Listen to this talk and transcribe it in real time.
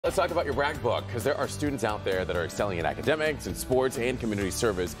Let's talk about your brag book, because there are students out there that are excelling in academics and sports and community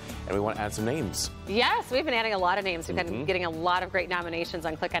service, and we want to add some names. Yes, we've been adding a lot of names. We've been getting a lot of great nominations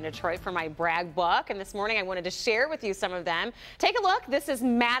on Click on Detroit for my brag book, and this morning I wanted to share with you some of them. Take a look. This is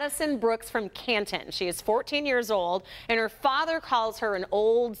Madison Brooks from Canton. She is 14 years old, and her father calls her an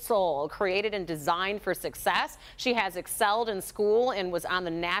old soul, created and designed for success. She has excelled in school and was on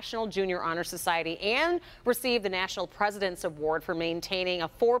the National Junior Honor Society and received the National President's Award for maintaining a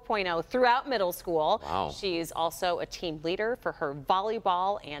 4.0 throughout middle school. Wow. She's also a team leader for her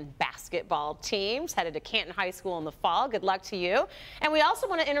volleyball and basketball teams. Headed to Canton High School in the fall. Good luck to you. And we also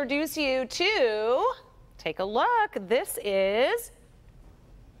want to introduce you to, take a look, this is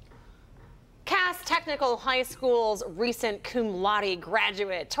Cass Technical High School's recent cum laude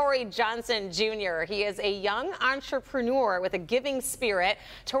graduate, Tory Johnson Jr. He is a young entrepreneur with a giving spirit.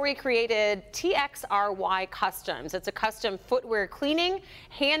 Tory created TXRY Customs. It's a custom footwear cleaning,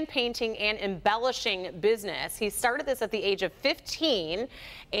 hand painting, and embellishing business. He started this at the age of 15,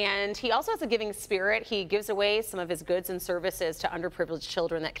 and he also has a giving spirit. He gives away some of his goods and services to underprivileged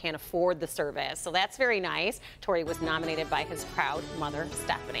children that can't afford the service. So that's very nice. Tory was nominated by his proud mother,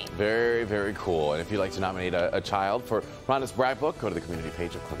 Stephanie. Very, very cool. And if you'd like to nominate a child for Rhonda's brag book, go to the community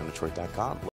page of clickondetroit.com.